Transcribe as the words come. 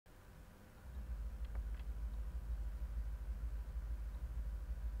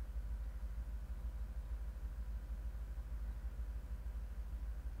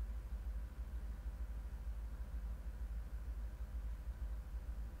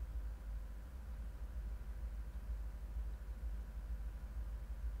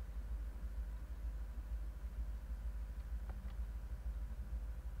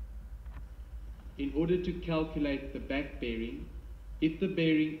In order to calculate the back bearing, if the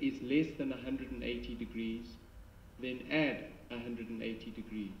bearing is less than 180 degrees, then add 180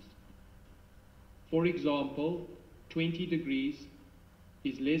 degrees. For example, 20 degrees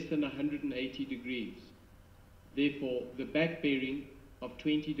is less than 180 degrees. Therefore, the back bearing of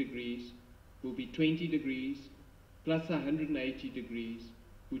 20 degrees will be 20 degrees plus 180 degrees,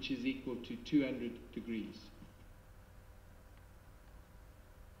 which is equal to 200 degrees.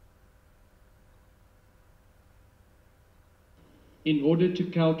 In order to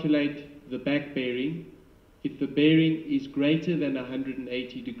calculate the back bearing, if the bearing is greater than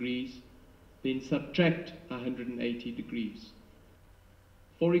 180 degrees, then subtract 180 degrees.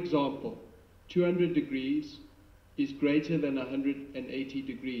 For example, 200 degrees is greater than 180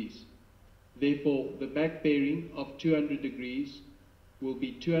 degrees. Therefore, the back bearing of 200 degrees will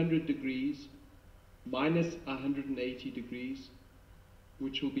be 200 degrees minus 180 degrees,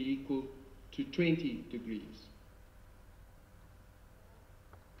 which will be equal to 20 degrees.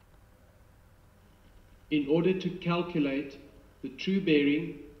 In order to calculate the true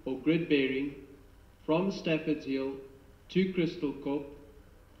bearing or grid bearing from Stafford's Hill to Crystal Kop,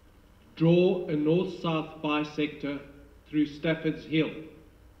 draw a north-south bisector through Stafford's Hill.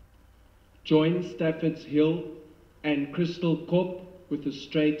 Join Stafford's Hill and Crystal Kop with a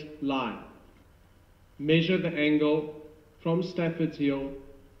straight line. Measure the angle from Stafford's Hill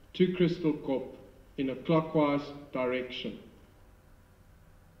to Crystal Kop in a clockwise direction.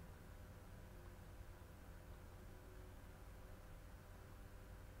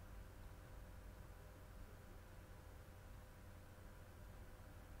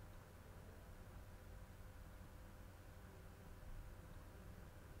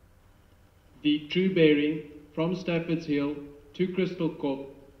 The true bearing from Stafford's Hill to Crystal Kop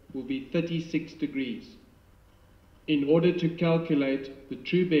will be 36 degrees. In order to calculate the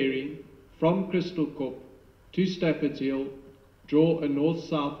true bearing from Crystal Kop to Stafford's Hill, draw a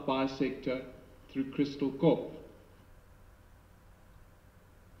north-south bisector through Crystal Kop.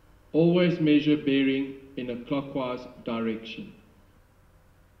 Always measure bearing in a clockwise direction.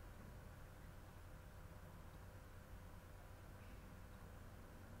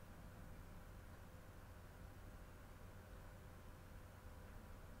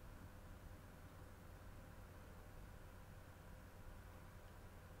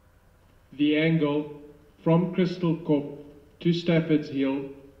 The angle from Crystal Kop to Stafford's Hill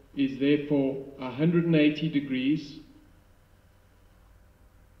is therefore 180 degrees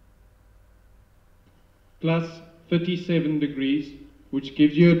plus 37 degrees, which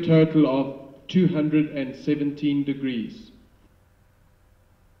gives you a total of 217 degrees.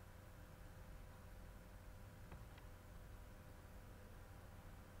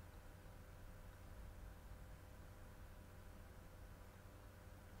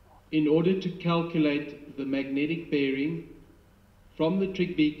 In order to calculate the magnetic bearing from the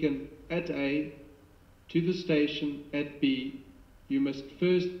trig beacon at A to the station at B, you must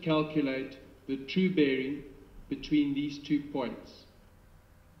first calculate the true bearing between these 2 points.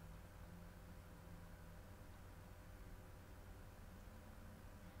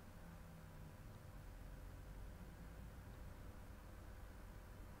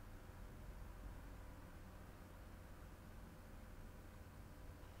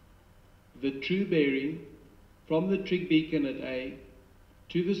 The true bearing from the trig beacon at A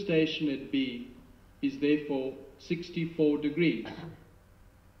to the station at B is therefore 64 degrees.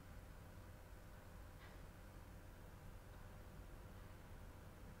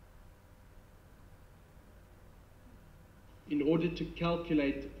 In order to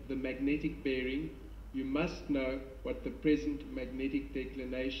calculate the magnetic bearing, you must know what the present magnetic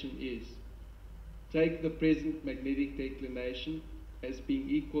declination is. Take the present magnetic declination as being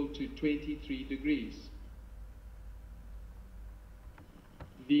equal to 23 degrees.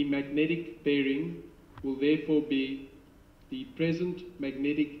 The magnetic bearing will therefore be the present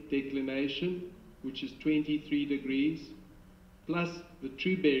magnetic declination, which is 23 degrees, plus the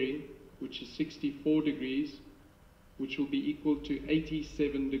true bearing, which is 64 degrees, which will be equal to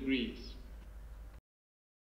 87 degrees.